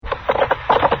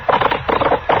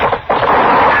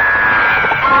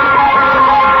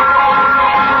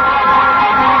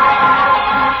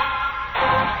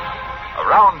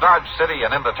city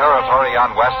and in the territory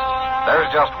on West, there's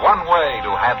just one way to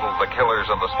handle the killers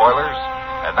and the spoilers,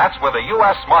 and that's with a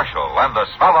U.S. Marshal and the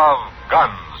smell of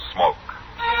gun smoke.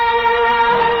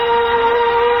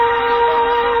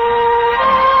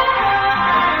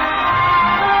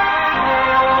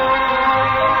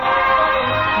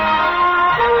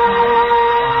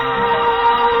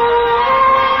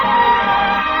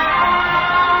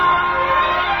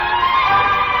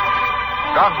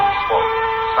 Gunsmoke,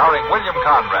 starring William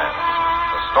Conrad.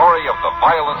 The story of the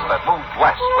violence that moved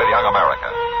west with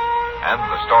youngMerica. And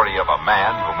the story of a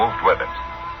man who moved with it.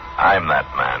 I'm that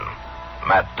man.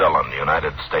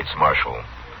 MattRon,US Marshal.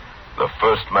 The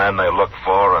first man they look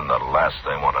for and the last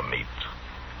they want to meet.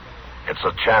 It's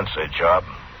a chancy job,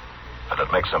 and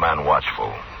it makes a man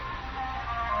watchful.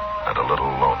 And a little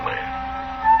lonely.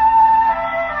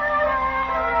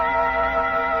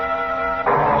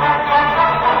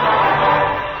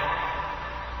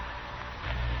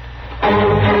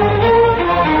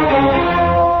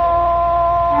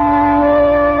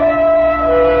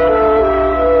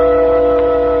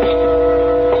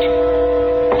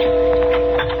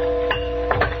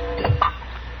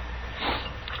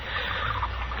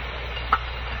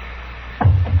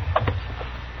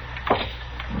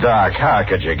 Doc, how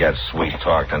could you get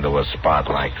sweet-talked into a spot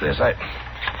like this?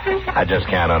 I just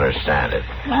can't understand it.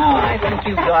 No, I think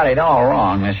you've got it all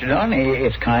wrong,R.N.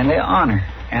 It's kindly honor.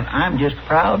 And I'm just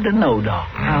proud to know,.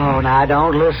 Oh, now,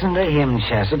 don't listen to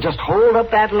him,Ester. Just hold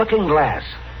up that looking glass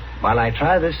while I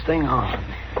try this thing on.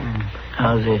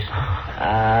 How's this?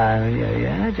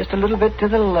 Yeah, just a little bit to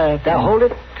the left. Now, hold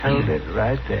it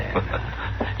right there.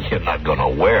 You're not going to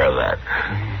wear that.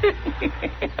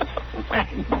 My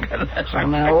goodness.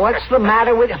 Now, what's the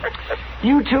matter with you?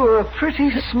 You two are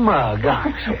pretty smug,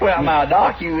 aren't you? Well, now,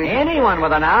 Doc, anyone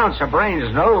with an ounce of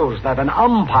brains knows that an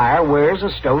umpire wears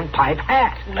a stovepipe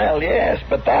hat. Well, yes,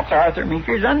 but that's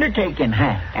Arthur's undertaking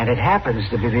hat. And it happens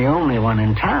to be the only one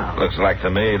in town. Looks like to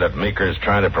me that's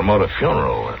trying to promote a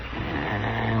funeral.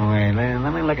 Wait,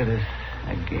 let me look at this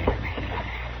again.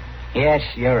 Yes,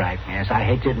 you're right, miss. I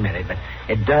hate to admit it, but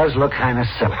it does look kind of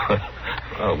silly.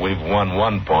 Well, we've won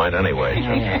 1 point anyway.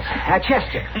 Yes.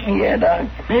 Chester. Yeah, Doc?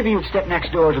 Maybe you'd step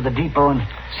next door to the depot and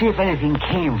see if anything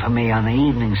came for me on the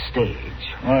evening stage.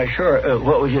 Well, sure.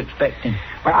 What was you expecting?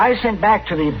 Well, I sent back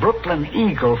to the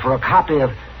BrooklynGle for a copy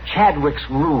of Chadwick's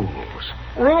Rules.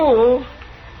 Rules?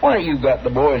 Why, you got the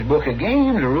boys' book of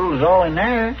games. The rules all in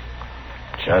there.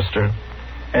 Chester?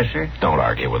 Yes, sir? Don't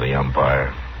argue with the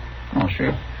umpire. Oh,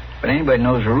 sure. But anybody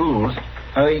knows the rules.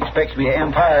 How he expects to be an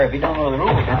umpire if he don't know the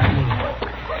rules?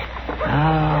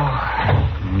 Oh,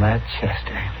 that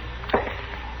Chester.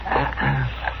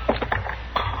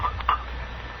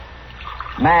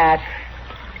 Matt,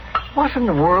 what in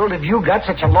the world have you got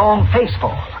such a long face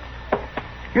for?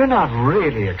 You're not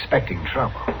really expecting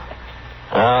trouble.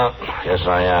 Yes,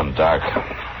 I am,C.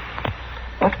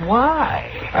 But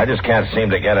why? I just can't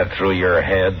seem to get it through your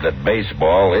head that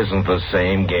baseball isn't the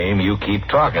same game you keep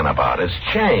talking about. It's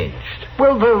changed.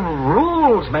 Well, the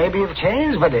rules maybe have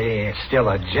changed, but it's still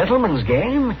a gentleman's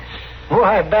game.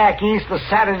 Why, back east,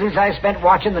 theTurdays I spent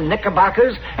watching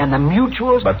theCknickerbockers and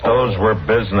theMutuals. But those were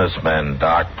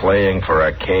businessmen,C, playing for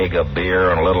a keg of beer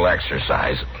and a little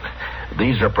exercise.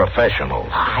 These are professionals.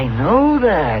 I know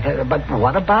that, but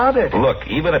what about it? Look,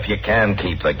 even if you can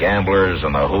keep the gamblers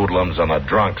and the hoodlums and the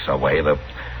drunks away, the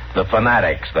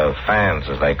fanatics, the fans,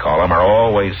 as they call them, are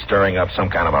always stirring up some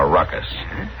kind of a ruckus.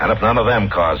 And if none of them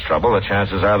cause trouble, the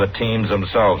chances are the teams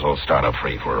themselves will start a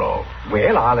free-for-all.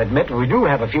 Well,Ll admit we do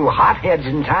have a few hotheads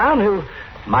in town who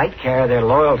might carry their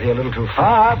loyalty a little too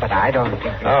far, but I don't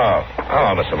think... Oh,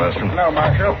 hello, Mr.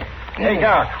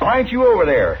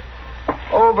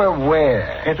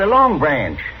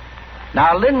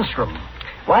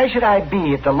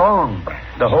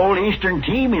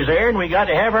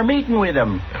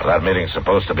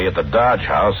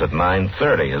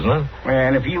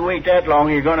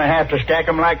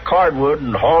 Them like cardwood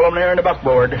and haul them there in the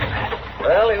buckboard.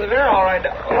 Well, he was there all right.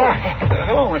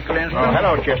 Hello,R. Lindstrom.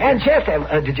 Hello,Ster. And,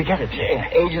 Chester, did you get it?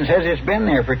 Agent says it's been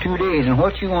there for 2 days, and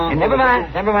what you want...Never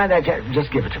mind that.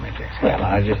 Just give it to me, please. Well,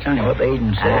 I was just telling you what the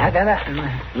agent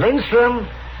said. Lindstrom,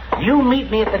 you meet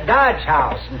me at the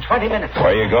DodgeUse in 20 minutes.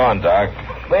 Where you going,C?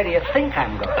 Where do you think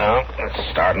I'm going? Oh,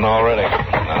 it's starting already.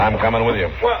 And I'm coming with you.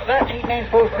 Well, that ain't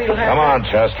supposed to be... Come on,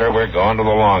 Chester. We're going to the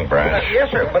Long Branch.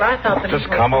 Yes, sir, but I thought that... Just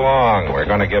come along. We're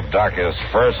going to give His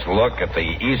first look at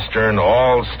theAstern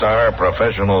All-Star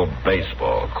Professional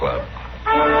Baseball Club.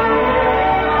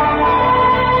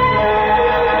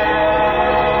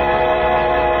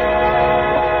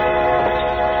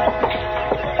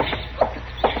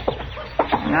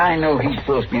 I I know he's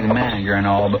supposed to be the manager and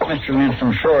all, but Mr.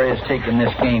 Lindstrom sure is taking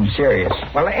this game serious.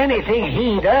 Well, anything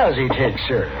he does, he takes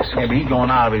serious. Yeah, but he's going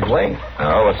out of his way.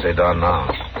 Oh, what's he done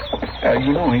now?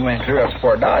 You know he went clear up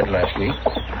ToRt Dodge last week.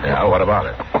 Yeah, what about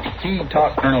it? He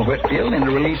talked ColonelItfield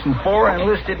into releasing 4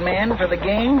 enlisted men for the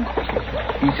game.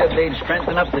 He said they'd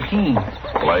strengthen up the team.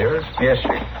 Players? Yes,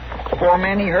 sir. 4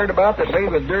 men he heard about that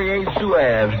played with Duryea's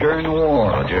during the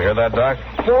war. Did you hear that, Doc?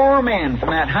 4 men from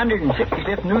that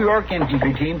 165th New York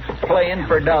Infantry team playing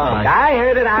for Dodge. I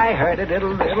heard it.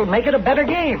 It'll make it a better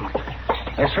game.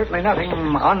 There's certainly nothing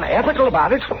unethical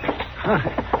about it.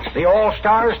 The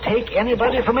All-Stars take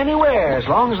anybody from anywhere as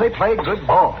long as they play good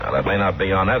ball. Now, that may not be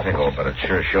unethical, but it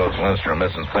sure shows Lindstrom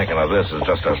isn't thinking of this as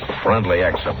just a friendly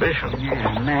exhibition.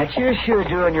 Yeah, Matt, you're sure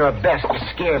doing your best to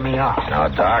scare me off. Now,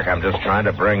 Doc, I'm just trying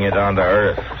to bring you down to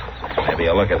earth. Maybe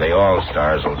a look at the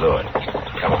All-Stars will do it.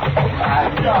 Come on.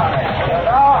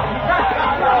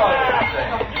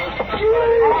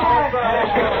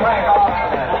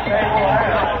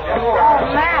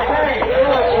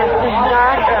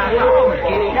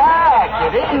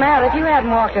 Matt, if you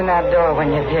hadn't walked in that door when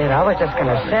you did, I was just going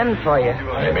to send for you.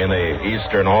 You mean the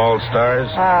Eastern All-Stars?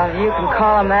 You can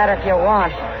call them that if you want.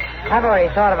 I've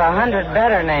already thought of 100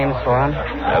 better names for them.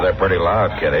 Yeah, they're pretty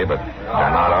loud, Kitty, but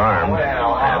they're not armed,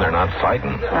 and they're not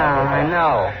fighting. Oh, I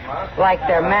know. Like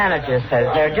their manager says,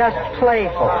 they're just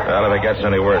playful. Well, if it gets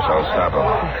any worse, I'll stop them.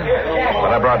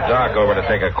 But I brought Doc over to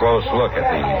take a close look at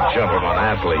the gentleman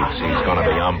athletes he's going to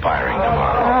be umpiring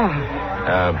tomorrow.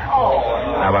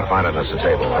 How about finding us a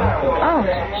table, huh? Oh,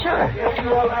 sure.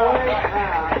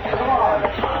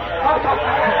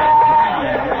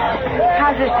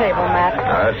 How's this table, Matt?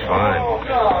 That's fine.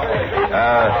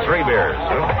 3 beers,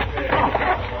 huh?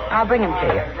 I'll bring them to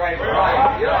you.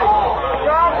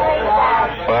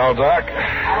 Well, Doc,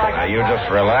 now you just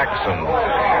relax and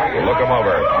look them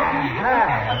over.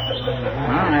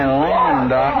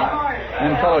 Land,Doc.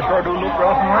 Them fellows sure do look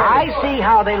rough and ready. I see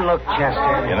how they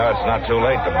look,Ester. You know, it's not too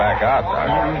late to back out,Doc.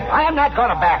 I am not going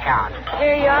to back out.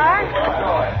 Here you are.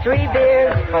 3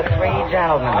 beers for 3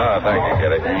 gentlemen. Oh, thank you,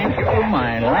 Kitty. Thank you. Oh,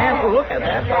 my land. Look at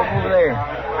that fellow over there.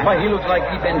 Why, he looks like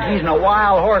he's been teasing a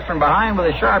wild horse from behind with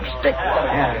a sharp stick.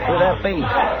 Yeah, look at that face.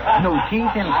 No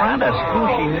teeth in front, a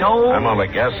squishy nose. I'm only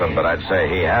guessing, but I'd say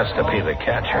he has to be the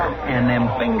catcher. And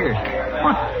them fingers.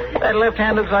 That left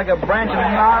hand looks like a branch of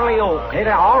gnarly oak.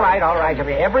 All right.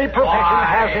 Every profession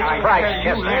has its price,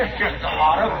 Chester.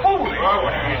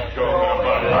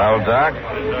 Well, Doc,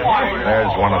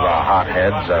 there's one of the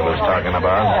hotheads I was talking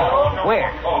about. Where?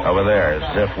 Over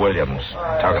there,Ziff Williams,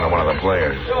 talking to one of the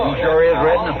players. He sure is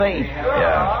red in the face.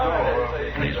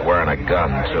 Yeah. And he's wearing a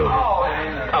gun, too.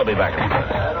 I'll be back in a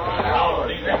minute.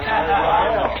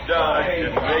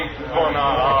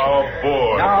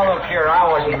 Now, look here, I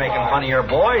wasn't making fun of your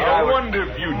boys. I wonder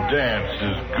if you dance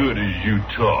as good as you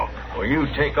talk. Well, you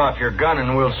take off your gun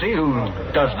and we'll see who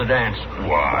does the dancing.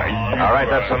 Why, you... All right,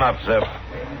 that's enough, Ziff.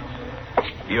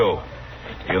 You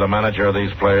the manager of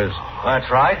these players? That's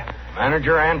right.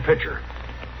 Manager and pitcher.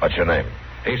 What's your name?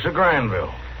 Asa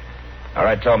Granville. All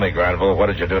right, tell me, Granville, what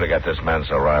did you do to get this man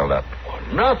so riled up? Well,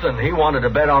 nothing. He wanted to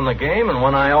bet on the game, and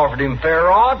when I offered him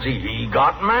fair odds, he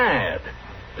got mad.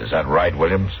 Is that right,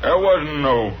 Williams? There wasn't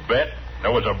no bet.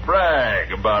 There was a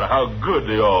brag about how good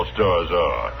the All-Stars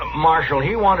are. Marshal,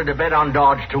 he wanted to bet on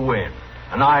Dodge to win.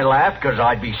 And I laughed because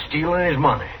I'd be stealing his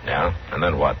money. Yeah? And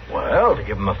then what? Well, to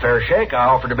give him a fair shake, I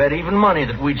offered to bet even money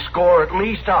that we'd score at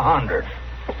least 100.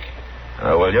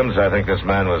 Williams, I think this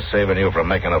man was saving you from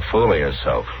making a fool of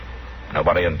yourself.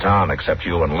 Nobody in town except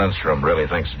you and Lindstrom really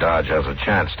thinks Dodge has a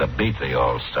chance to beat the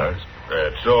All-Stars.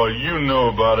 That's all you know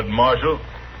about it, Marshal.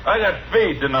 I got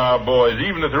faith in our boys,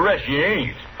 even if the rest you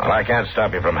ain't. Well, I can't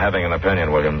stop you from having an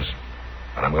opinion, Williams.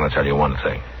 But I'm going to tell you one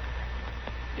thing.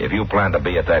 If you plan to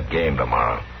be at that game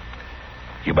tomorrow,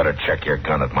 you better check your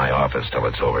gun at my office till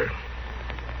it's over.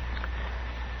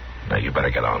 Now, you better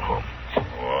get on home.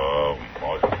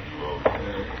 Marshal,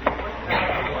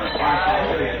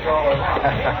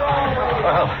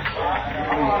 Well,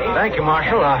 thank you,'Ll.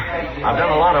 I've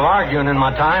done a lot of arguing in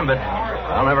my time,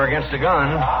 but'll never against a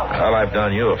gun. Well, I've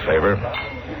done you a favor.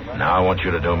 Now I want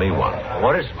you to do me one.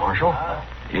 What is it, Marshal?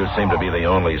 You seem to be the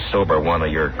only sober one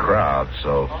of your crowd,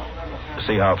 so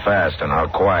see how fast and how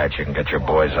quiet you can get your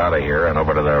boys out of here and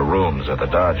over to their rooms at the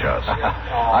DodgeHouse.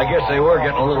 I guess they were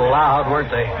getting a little loud,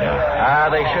 weren't they? Yeah.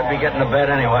 They should be getting to bed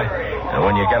anyway. And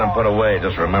when you get them put away,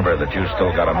 just remember that you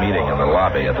still got a meeting in the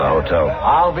lobby at the hotel.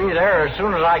 I'll be there as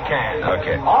soon as I can.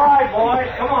 Okay. All right,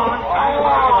 boys, come on.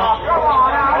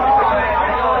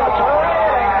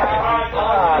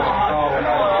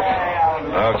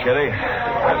 Well, Kitty,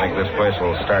 I think this place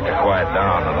will start to quiet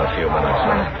down in a few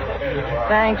minutes.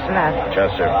 Thanks, Matt.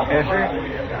 Chester. Yes,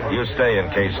 sir? You stay in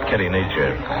case Kitty needs you.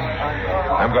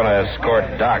 I'm going to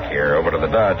escort Doc here over to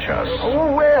theOdge house.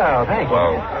 Oh, well, thank you.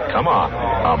 Well, come on,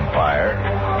 umpire.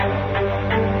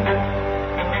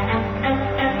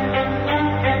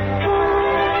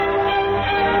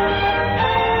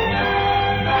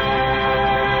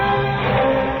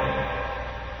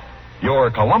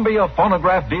 Your Columbia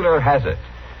phonograph dealer has it.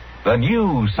 The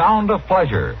new Sound of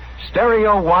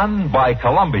Pleasure,Stereo 1 by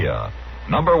Columbia.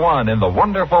 #1 in the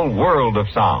wonderful world of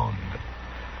sound.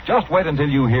 Just wait until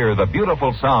you hear the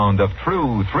beautiful sound of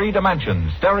true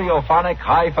three-dimension stereophonic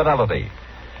high fidelity.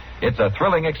 It's a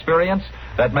thrilling experience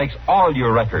that makes all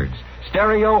your records,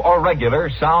 stereo or regular,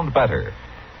 sound better.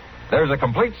 There's a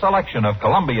complete selection of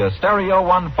Columbia Stereo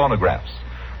 1 phonographs,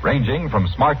 ranging from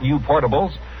smart new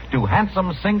portables to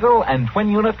handsome single and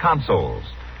twin-unit consoles,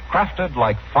 crafted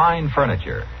like fine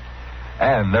furniture.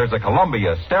 And there's a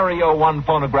Columbia Stereo 1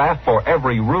 phonograph for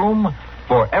every room,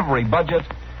 for every budget,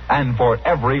 and for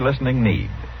every listening need.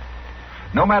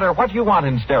 No matter what you want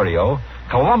in stereo,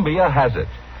 Columbia has it.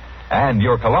 And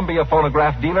your Columbia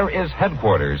phonograph dealer is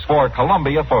headquarters for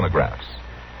Columbia phonographs.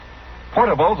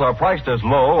 Portables are priced as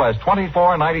low as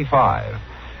 $24.95,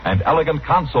 and elegant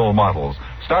console models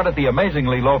start at the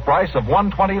amazingly low price of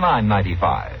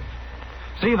 $129.95.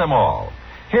 See them all.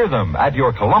 Hear them at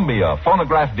your Columbia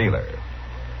phonograph dealer.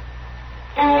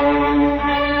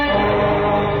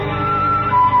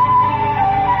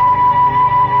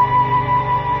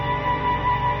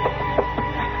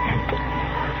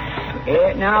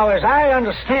 Now, as I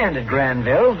understand it,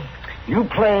 Granville, you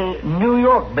play New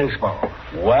York baseball.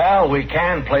 Well, we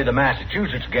can play the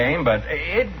Massachusetts game, but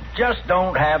it just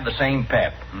don't have the same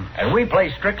pep. And we play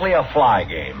strictly a fly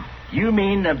game. You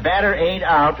mean the batter ain't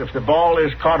out if the ball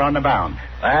is caught on the mound?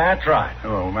 That's right.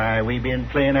 Oh, my, we've been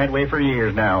playing that way for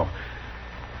years now.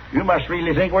 You must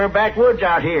really think we're backwoods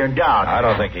out here inGe. I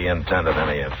don't think he intended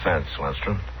any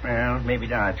offense,Lenstrom. Well, maybe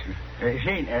not.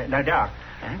 Now, Doc,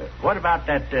 what about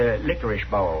that licorice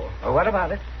ball? What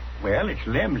about it? Well,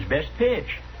 it'sLem's best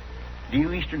pitch. Do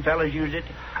you Eastern fellas use it?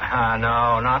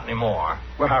 No, not anymore.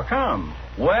 Well, how come?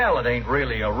 Well, it ain't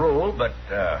really a rule, but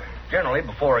generally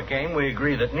before a game we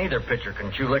agree that neither pitcher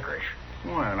can chew licorice.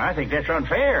 Well, I think that's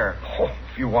unfair. Oh,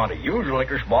 if you want to use a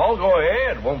licorice ball, go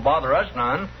ahead. Won't bother us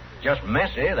none. Just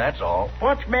messy, that's all.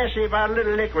 What's messy about a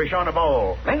little licorice on a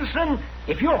ball? Benson,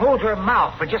 if you'll hold your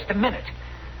mouth for just a minute.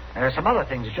 There are some other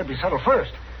things that should be settled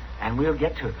first, and we'll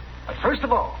get to them. But first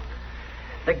of all,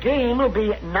 the game will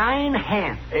be 9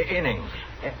 hands. Innings.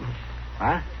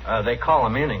 What? They call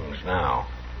them innings now.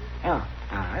 Oh,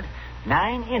 all right.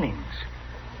 9 innings.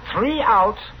 3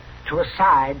 outs to a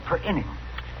side per inning.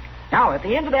 Now, at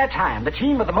the end of that time, the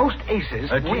team with the most aces...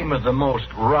 The team with the most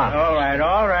runs.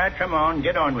 All right. Come on,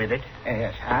 get on with it.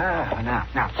 Yes.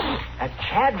 Now,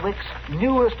 Chadwick's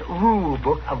newest rule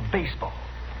book of baseball.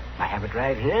 I have it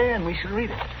right here, and we shall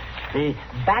read it. The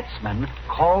batsman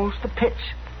calls the pitch.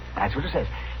 That's what it says.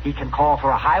 He can call for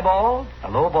a high ball,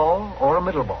 a low ball, or a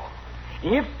middle ball.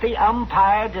 If the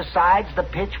umpire decides the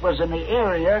pitch was in the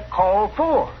area called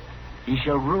for, he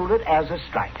shall rule it as a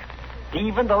strike,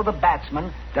 even though the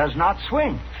batsman does not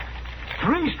swing.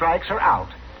 3 strikes are out.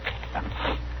 Are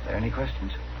there any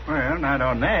questions? Well, not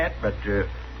on that, but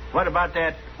what about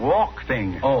that walk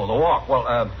thing? Oh, the walk.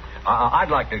 Well, I'd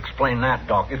like to explain that,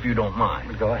 Doc, if you don't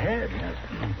mind. Go ahead, yes.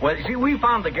 Well, you see, we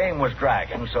found the game was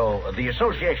dragging, so the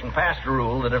association passed a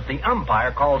rule that if the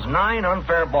umpire calls 9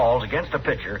 unfair balls against a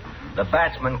pitcher, the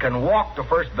batsman can walk to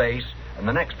first base, and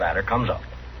the next batter comes up.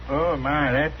 Oh,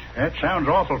 my, that sounds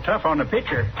awful tough on the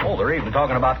pitcher. Oh, they're even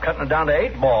talking about cutting it down to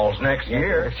 8 balls next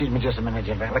year. Excuse me just a minute,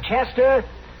 Chester,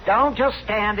 don't just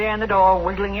stand there in the door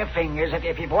wiggling your fingers.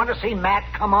 If you want to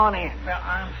seeTt, come on in. Well,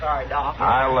 I'm sorry, Doc.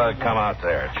 I'll come out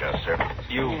there, Chester.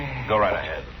 You go right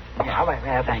ahead. Yeah,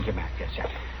 well, thank you, Matt. Yes, sir.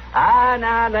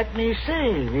 Now, let me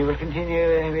see. We will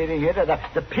continue reading here.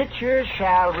 The pitcher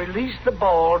shall release the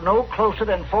ball no closer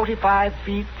than 45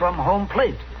 feet from home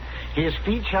plate. His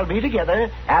feet shall be together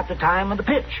at the time of the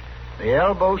pitch. The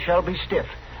elbow shall be stiff,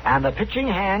 and the pitching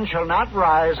hand shall not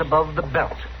rise above the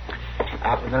belt.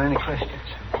 Are there any questions?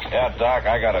 Yeah, Doc,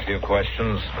 I got a few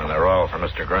questions, and they're all for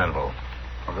Mr.Granville.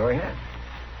 Well, go ahead.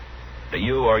 Do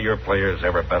you or your players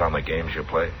ever bet on the games you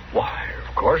play? Why,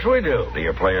 of course we do. Do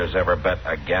your players ever bet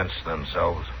against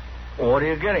themselves? What are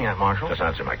you getting at, Marshal? Just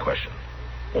answer my question.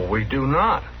 Well, we do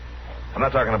not. I'm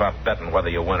not talking about betting whether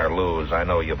you win or lose. I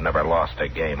know you've never lost a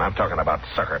game. I'm talking about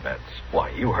sucker bets. Why,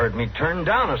 you heard me turn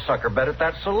down a sucker bet at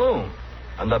that saloon.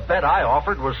 And the bet I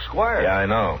offered was square. Yeah, I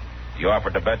know. You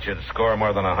offered to bet you'd score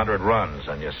more than 100 runs,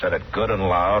 and you said it good and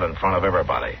loud in front of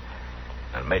everybody.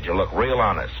 And made you look real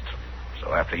honest.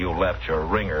 So after you left, your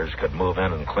ringers could move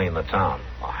in and clean the town.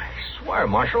 I swear,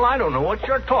 Marshal, I don't know what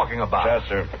you're talking about.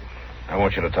 Chester, I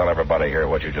want you to tell everybody here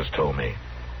what you just told me.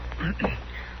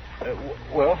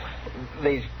 Well,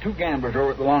 there's two gamblers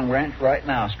over at the Long Ranch right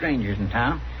now, strangers in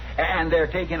town, and they're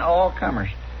taking all comers.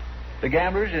 The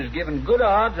gamblers is giving good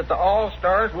odds that the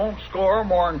All-Stars won't score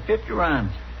more than 50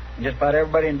 runs. Just about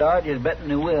everybody in Dodge is betting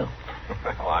they will.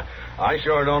 Well, I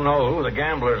sure don't know who the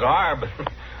gamblers are, but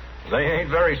they ain't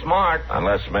very smart.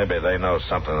 Unless maybe they know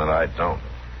something that I don't.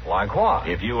 Like what?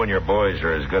 If you and your boys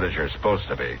are as good as you're supposed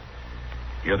to be,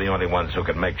 you're the only ones who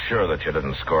can make sure that you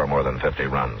didn't score more than 50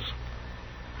 runs.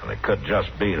 And it could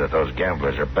just be that those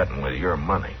gamblers are betting with your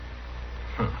money.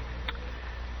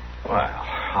 Well,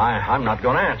 I'm not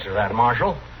going to answer that,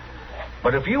 Marshal.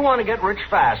 But if you want to get rich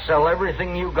fast, sell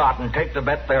everything you got and take the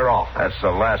bet they're off. That's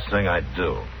the last thing I'd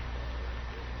do.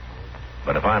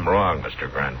 But if I'm wrong, Mr.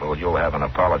 Granville, you'll have an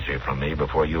apology from me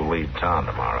before you leave town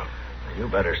tomorrow. You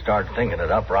better start thinking it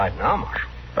up right now, Marshal.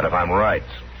 But if I'm right,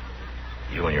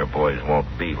 you and your boys won't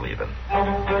be leaving.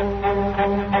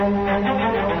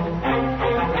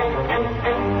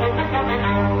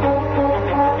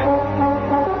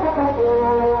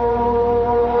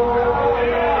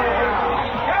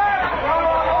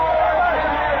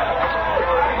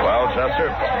 Well, Chester?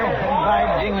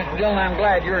 By jing, Mr. Dillon, I'm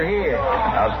glad you're here.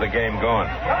 How's the game going?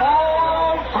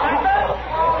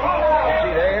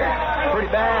 See there?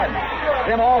 Pretty bad.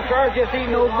 Them All-Stars just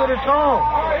ain't no good at all.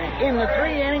 In the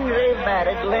 3 innings they've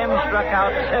batted, Lem struck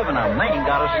out 7 of them. They ain't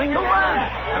got a single run.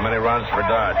 How many runs for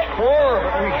Dodge? 4,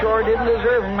 but we sure didn't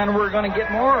deserve them, and we're going to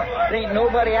get more. There ain't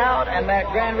nobody out, and that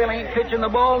Granville ain't pitching the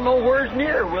ball nowhere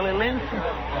near Willie Linson.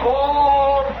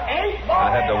 Ball 8. I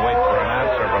had to wait for an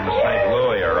answer from St.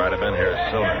 Louis, or I'd have been here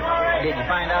sooner. Did you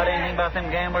find out anything about them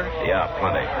gamblers? Yeah,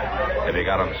 plenty. Have you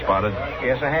got them spotted?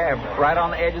 Yes, I have. Right on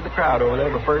the edge of the crowd over there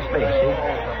by first base, see?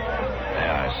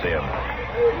 Yeah, I see them.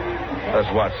 Let's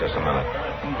watch this a minute.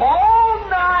 All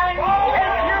 9,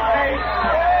 take your pace.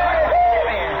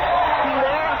 See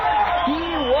there? He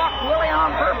walked Willie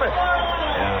on purpose.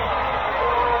 Yeah.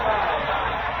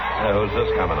 Who's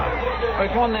this coming up?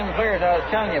 It's one of them players I was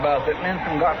telling you about that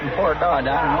Linson got from Fort Dodge.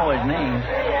 I don't know his name.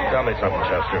 Tell me something,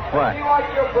 Chester. What?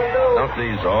 Don't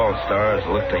these All-Stars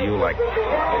look to you like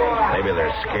maybe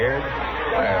they're scared?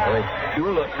 Well, they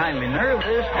sure look kindly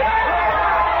nervous.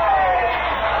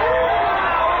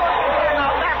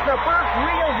 Now, that's the first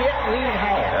real hit we've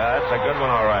had. Yeah, that's a good one,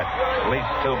 all right. At least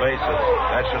 2 bases.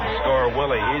 That should score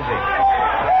Willie easy.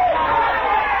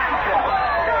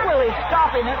 Willie's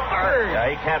stopping at third.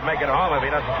 Yeah, he can't make it home if he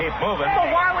doesn't keep moving. So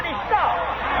why would he stop?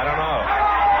 I don't know.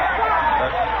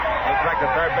 Looks like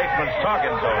the third baseman's talking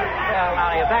to him. Well,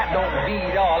 now, if that don't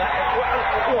beat all...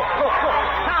 Look.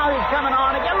 Now he's coming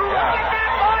on again. Look at that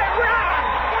boy run!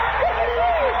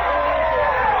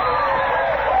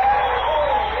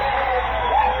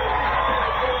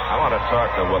 I want to talk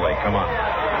to Willie. Come on.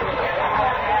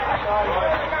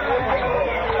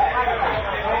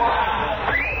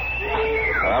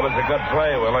 That was a good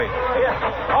play, Willie.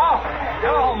 Yeah. Oh,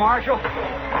 hello, Marshal.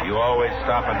 You always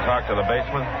stop and talk to the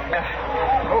baseman?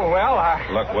 Well,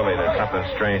 Look, Willie, there's something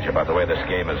strange about the way this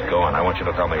game is going. I want you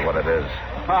to tell me what it is.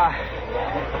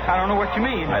 I don't know what you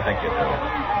mean. I think you do.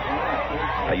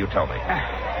 Now, you tell me.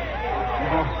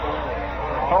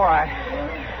 All right.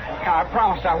 Now, I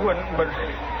promised I wouldn't, but...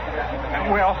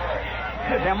 Well,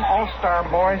 them All-Star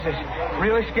boys is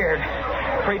really scared.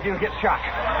 Afraid they'll get shot.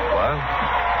 What?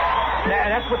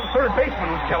 That's what the third baseman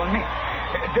was telling me.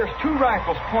 There's 2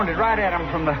 rifles pointed right at him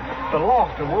from the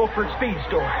loft of Wolford Speed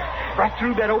Store. Right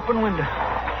through that open window.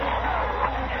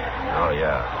 Oh,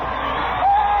 yeah.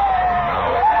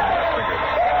 Now, I figured.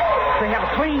 They have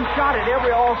a clean shot at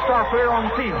every All-Star player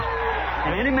on the field.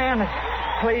 And any man that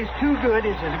plays too good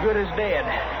is as good as dead.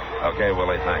 Okay,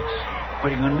 Willie, thanks.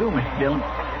 What are you going to do, Mr. Dillon?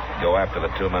 Go after the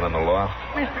 2 men in the loft?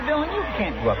 Mr. Dillon, you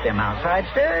can't go up them outside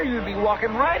stairs. You'd be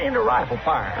walking right into rifle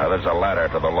fire. Now, there's a ladder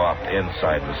to the loft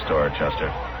inside the store, Chester.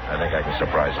 I think I can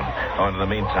surprise them. Oh, and in the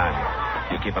meantime,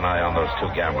 you keep an eye on those 2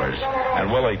 gamblers.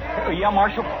 And, Willie... Yeah,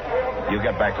 Marshal? You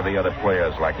get back to the other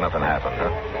players like nothing happened,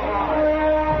 huh?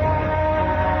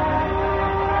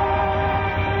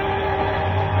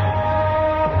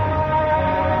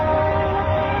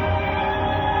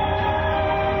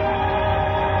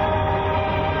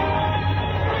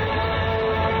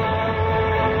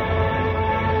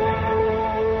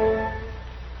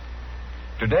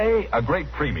 Today, a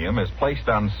great premium is placed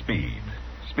on speed.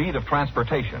 Speed of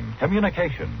transportation,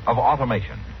 communication, of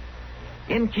automation.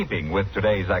 In keeping with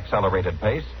today's accelerated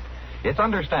pace, it's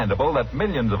understandable that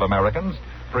millions of Americans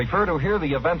prefer to hear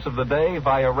the events of the day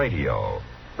via radio.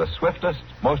 the swiftest,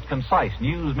 most concise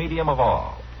news medium of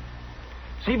all.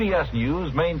 CBS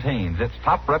News maintains its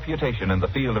top reputation in the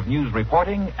field of news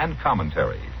reporting and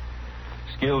commentary.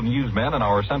 Skilled newsmen in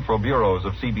our central bureaus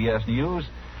of CBS News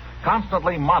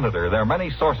constantly monitor their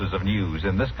many sources of news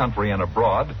in this country and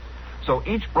abroad, so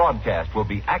each broadcast will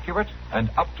be accurate and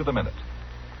up to the minute.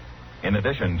 In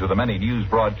addition to the many news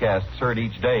broadcasts heard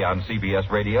each day on CBS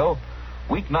Radio,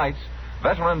 weeknights,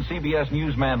 veteran CBS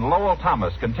newsman Lowell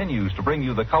Thomas continues to bring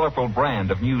you the colorful brand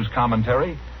of news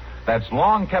commentary that's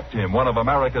long kept him one of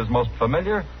America's most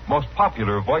familiar, most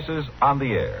popular voices on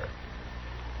the air.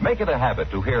 Make it a habit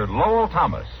to hear Lowell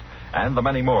Thomas and the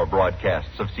many more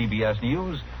broadcasts of CBS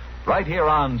News right here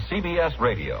on CBS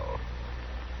Radio.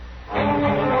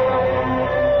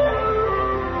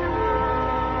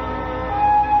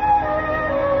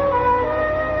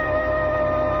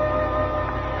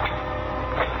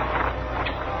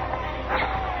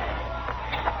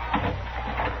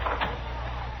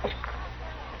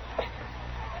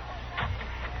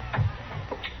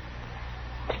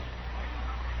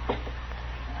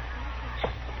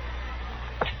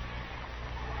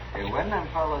 When them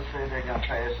fellows say they're going to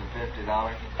pay us $50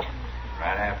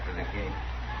 right after the game,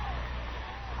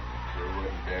 sure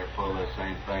wouldn't dare pull the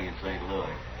same thing in St. Louis.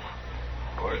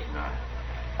 Of course not.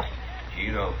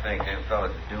 You don't think them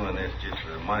fellas are doing this just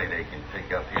for the money they can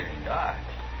pick up here in Dodge?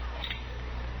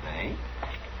 They ain't?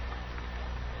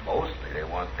 Mostly they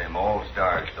want them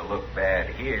All-Stars to look bad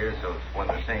here, so when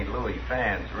the St. Louis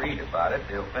fans read about it,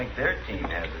 they'll think their team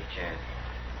has a chance.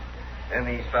 Then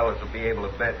these fellas will be able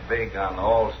to bet big on the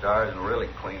All-Stars and really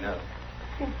clean up.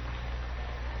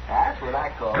 That's what I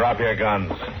call Drop your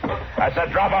guns. I said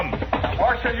drop them.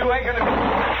 Marshal, you ain't gonna...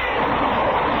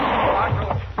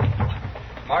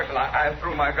 Marshal, I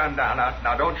threw my gun down.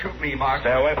 Now, don't shoot me, Marshal.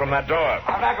 Stay away from that door.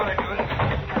 I'm not gonna do it.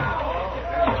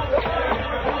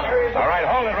 All right,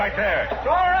 hold it right there.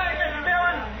 All right, Mr.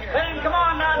 Dillon. Let him come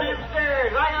on down them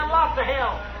stairs. I got lots of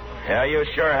help. Yeah, you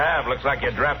sure have. Looks like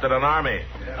you drafted an army.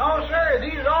 Oh, sir,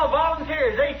 these are all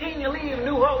volunteers. They seen you leave and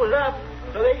knew what was up.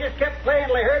 So they just kept playing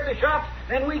till they heard the shots,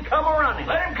 then we come a-running.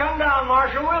 Let him come down,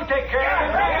 Marshal. We'll take care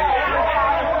of him.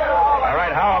 All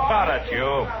right, how about it,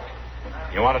 you?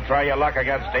 You want to try your luck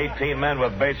against 18 men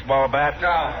with baseball bats? No,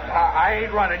 I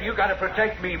ain't running. You gotta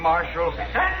protect me, Marshal. Send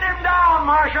him down,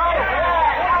 Marshal.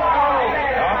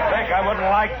 Don't think I wouldn't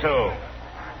like to.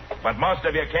 But most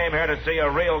of you came here to see a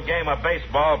real game of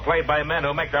baseball played by men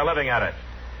who make their living at it.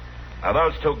 Now,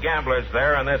 those two gamblers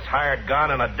there and this hired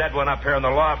gun and a dead one up here in the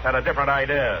loft had a different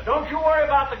idea. Don't you worry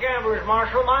about the gamblers,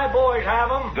 Marshal. My boys have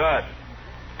them. Good.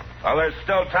 Well, there's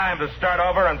still time to start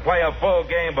over and play a full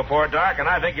game before dark, and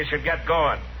I think you should get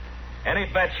going. Any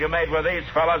bets you made with these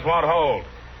fellas won't hold.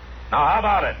 Now, how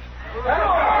about it?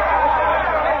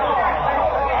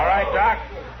 All right, Doc.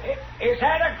 Is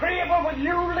that agreeable with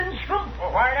you, Lindstrom?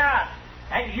 Well, why not?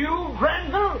 And you,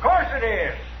 Grenville? Of course it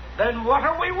is. Then what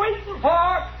are we waiting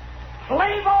for?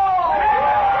 Play ball!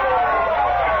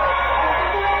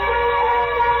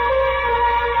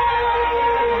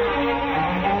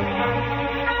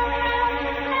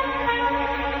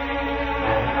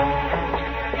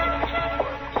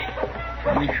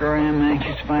 I sure am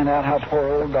anxious to find out how poor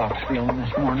old Doc's feeling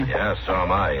this morning. Yeah, so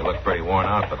am I. He looked pretty worn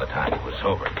out by the time it was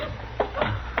over.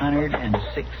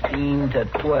 116 to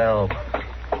 12.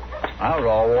 I was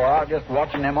all wore out just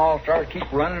watching them All-Stars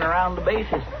keep running around the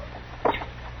bases.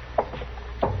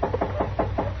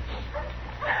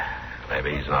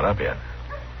 Maybe he's not up yet.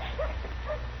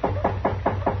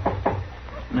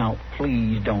 Now,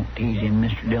 please don't tease him,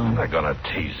 Mr. Dillon. I'm not going to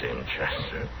tease him,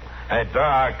 Chester. Hey,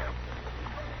 Doc.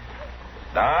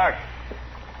 Doc?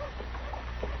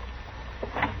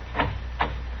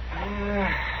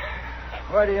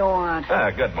 What do you want?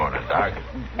 Good morning, Doc.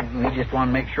 We just want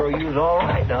to make sure you's all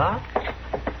right, Doc.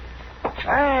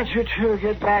 I want you to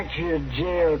get back to your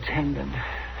jail attendant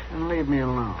and leave me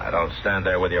alone. Now, don't stand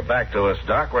there with your back to us,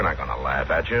 Doc. We're not going to laugh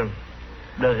at you.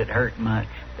 Does it hurt much?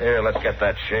 Here, let's get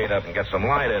that shade up and get some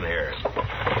light in here.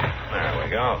 There we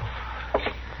go.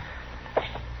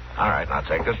 All right, now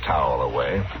take the towel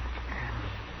away.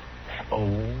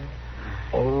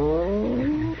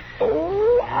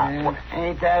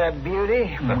 Ain't that a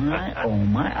beauty?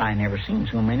 My, I never seen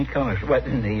so many colors. What,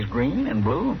 these green and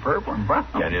blue and purple and brown?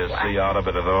 Can you see out of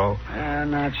it at all?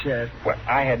 Not yet. Well,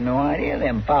 I had no idea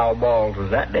them foul balls was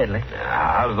that deadly.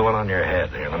 How's the one on your head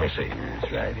here? Let me see.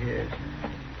 It's right here.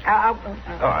 Oh,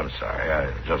 I'm sorry.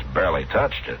 I just barely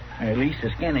touched it. At least the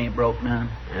skin ain't broke none.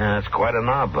 Yeah, it's quite a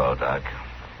knob, though, Doc.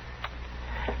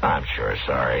 I'm sure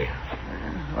sorry.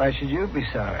 Why should you be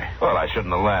sorry? Well, I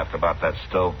shouldn't have laughed about that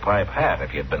stovepipe hat.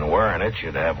 If you'd been wearing it,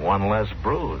 you'd have one less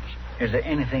bruise. Is there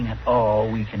anything at all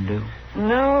we can do?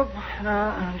 No,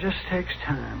 it just takes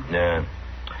time. Yeah.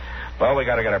 Well, we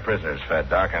got to get our prisoners fed,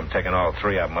 Doc. I'm taking all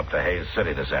 3 of them up to Hayes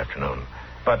City this afternoon.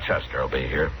 But Chester will be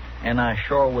here. And I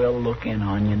sure will look in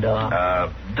on you, Doc.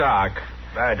 Doc,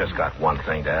 I just got one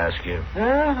thing to ask you.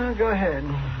 Go ahead.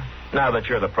 Now that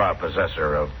you're the proud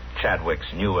possessor of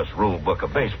Chadwick's newest rule book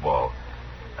of baseball,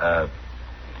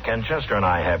 can Chester and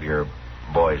I have your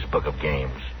boys' book of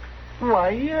games? Why,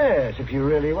 yes, if you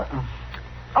really want.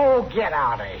 Oh, get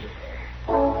out of here.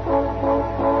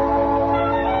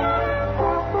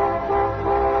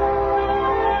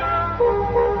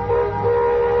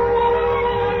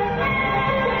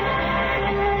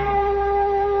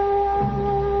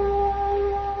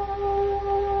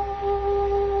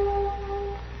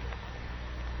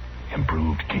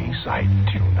 Improved K-Site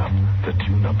tune-up. The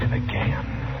tune-up in a can.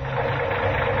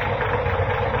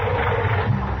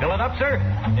 Fill it up, sir?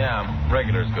 Yeah,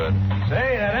 regular's good.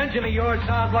 Say, that engine of yours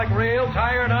sounds like real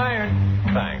tired iron.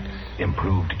 Thanks.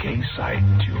 Improved K-Site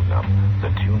tune-up.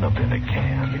 The tune-up in a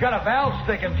can. You got a valve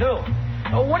sticking, too.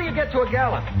 Oh, what do you get to a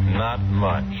gallon? Not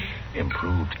much.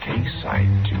 Improved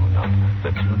K-Site tune-up.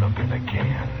 The tune-up in a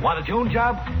can. Want a tune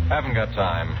job? Haven't got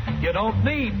time. You don't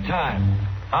need time.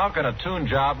 How can a tune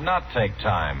job not take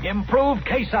time? Improved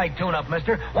K-Site tune-up,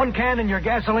 mister. 1 can in your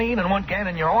gasoline and 1 can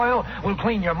in your oil will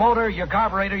clean your motor, your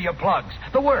carburetor, your plugs.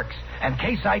 The works. And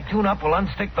K-Site tune-up will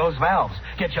unstick those valves.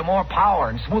 Get you more power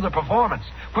and smoother performance.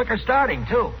 Quicker starting,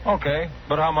 too. Okay,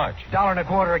 but how much?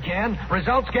 $1.25 a can.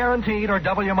 Results guaranteed or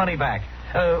double your money back.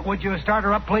 Would you start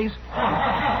her up, please?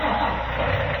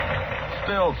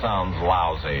 Still sounds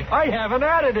lousy. I haven't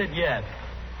added it yet.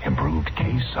 Improved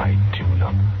K-Site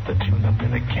tune-up. The tune-up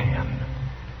in a can.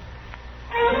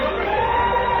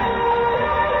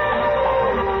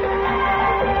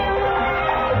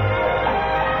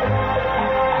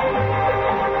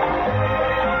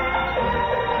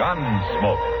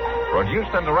 Gunsmoke.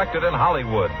 Produced and directed in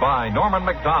Hollywood by Norman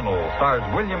McDonald. Stars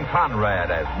William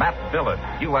Conrad as Matt Dillon,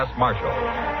 U.S. Marshal.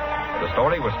 The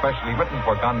story was specially written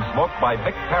for Gunsmoke by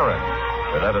Vic Perrin,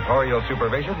 with editorial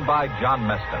supervision by John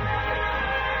Meston.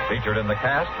 Featured in the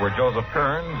cast were Joseph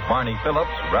Kearns, Barney Phillips,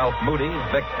 Ralph Moody,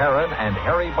 Vic Perrin, and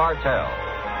Harry Bartell.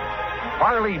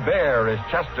 Farley Bear is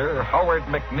Chester, Howard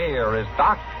McNear is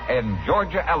Doc, and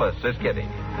Georgia Ellis is Kitty.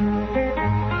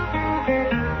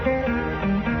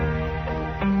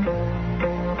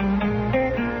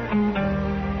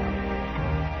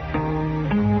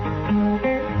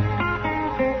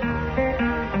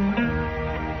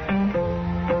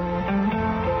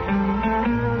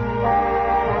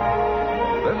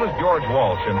 George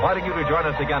Walsh inviting you to join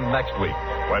us again next week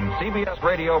when CBS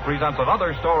Radio presents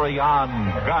another story on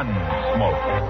Gunsmoke.